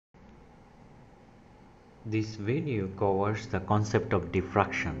This video covers the concept of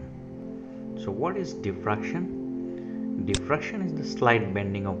diffraction. So what is diffraction? Diffraction is the slight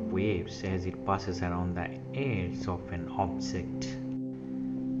bending of waves as it passes around the edge of an object.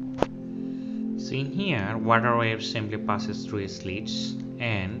 So in here, water waves simply passes through slits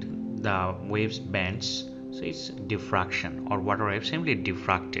and the waves bends. So it's diffraction, or water wave simply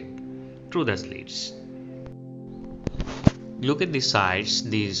diffracted through the slits. Look at the sides,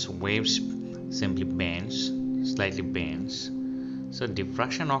 these waves simply bends, slightly bends. So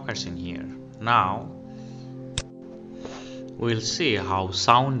diffraction occurs in here. Now we'll see how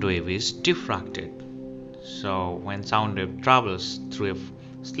sound wave is diffracted. So when sound wave travels through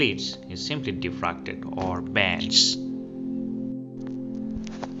a slits, is simply diffracted or bends.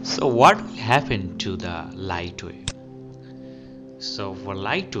 So what will happen to the light wave? So for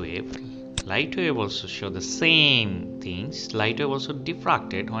light wave also show the same things. Light wave also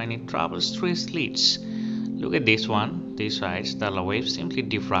diffracted when it travels through slits. Look at this one, this sides, the wave simply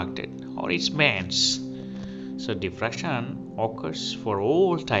diffracted or it bends. So diffraction occurs for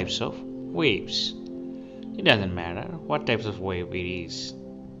all types of waves. It doesn't matter what types of wave it is.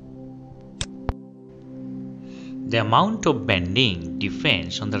 The amount of bending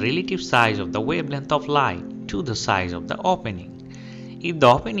depends on the relative size of the wavelength of light to the size of the opening. If the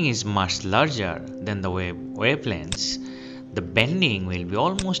opening is much larger than the wavelengths, the bending will be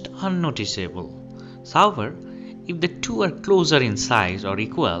almost unnoticeable. However, if the two are closer in size or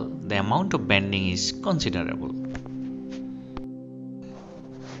equal, the amount of bending is considerable.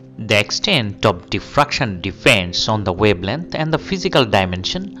 The extent of diffraction depends on the wavelength and the physical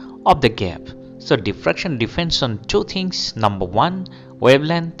dimension of the gap. So diffraction depends on two things. Number one,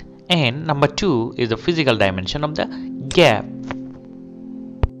 wavelength, and number two is the physical dimension of the gap.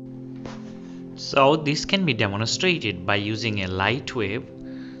 So this can be demonstrated by using a light wave.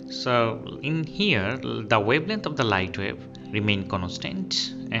 So in here, the wavelength of the light wave remain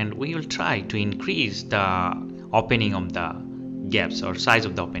constant, and we will try to increase the opening of the gaps or size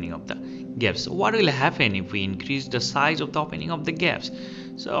of the opening of the gaps. So what will happen if we increase the size of the opening of the gaps?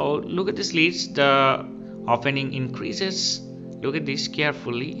 So look at the slits, the opening increases. Look at this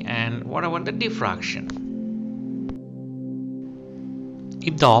carefully. And what about the diffraction?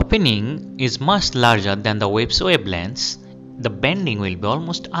 If the opening is much larger than the wave's wavelengths, the bending will be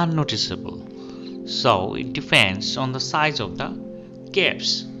almost unnoticeable. So it depends on the size of the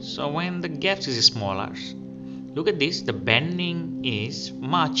gaps. So when the gaps is smaller, look at this, the bending is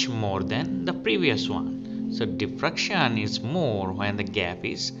much more than the previous one. So diffraction is more when the gap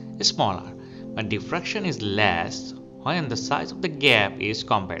is smaller, but diffraction is less when the size of the gap is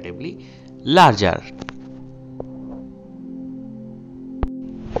comparatively larger.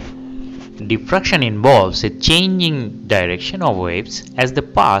 Diffraction involves a changing direction of waves as they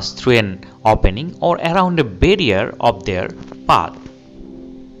pass through an opening or around a barrier of their path.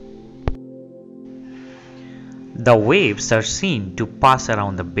 The waves are seen to pass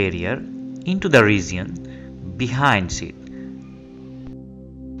around the barrier into the region behind it.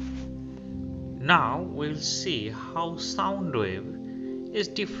 Now we'll see how sound wave is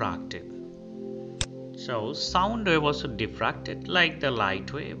diffracted. So sound wave also diffracted like the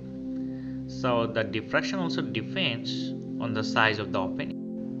light wave. So the diffraction also depends on the size of the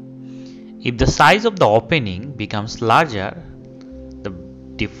opening. If the size of the opening becomes larger, the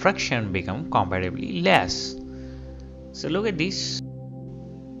diffraction becomes comparatively less. So look at this.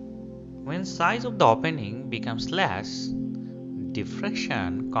 When size of the opening becomes less,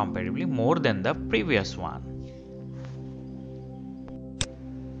 diffraction comparatively more than the previous one.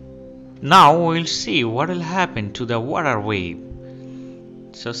 Now we'll see what will happen to the water wave.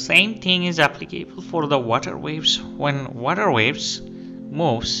 So same thing is applicable for the water waves. When water waves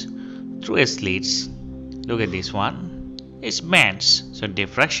moves through slits, look at this one, it bends, so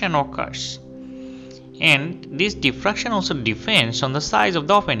diffraction occurs. And this diffraction also depends on the size of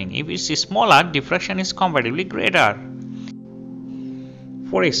the opening. If it's smaller, diffraction is comparatively greater.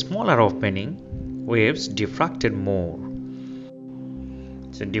 For a smaller opening, waves diffracted more.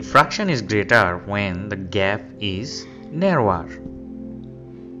 So diffraction is greater when the gap is narrower.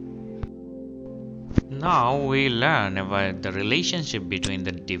 Now we learn about the relationship between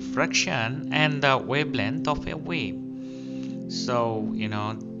the diffraction and the wavelength of a wave. So,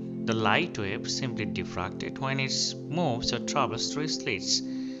 the light wave simply diffracted when it moves or travels through slits.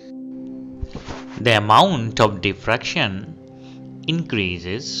 The amount of diffraction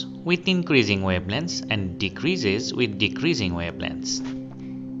increases with increasing wavelengths and decreases with decreasing wavelengths.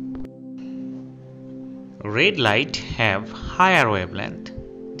 Red light have higher wavelength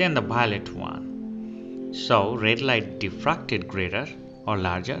than the violet one. So red light diffracted greater or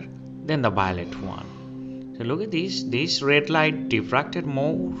larger than the violet one. So look at this red light diffracted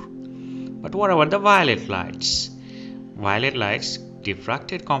more. But what about the violet lights? Violet lights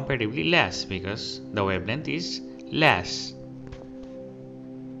diffracted comparatively less because the wavelength is less.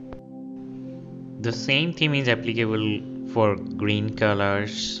 The same theme is applicable for green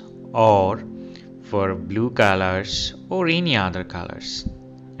colors or for blue colors or any other colors.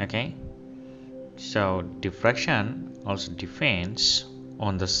 Okay, so diffraction also depends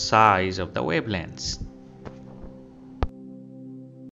on the size of the wavelengths.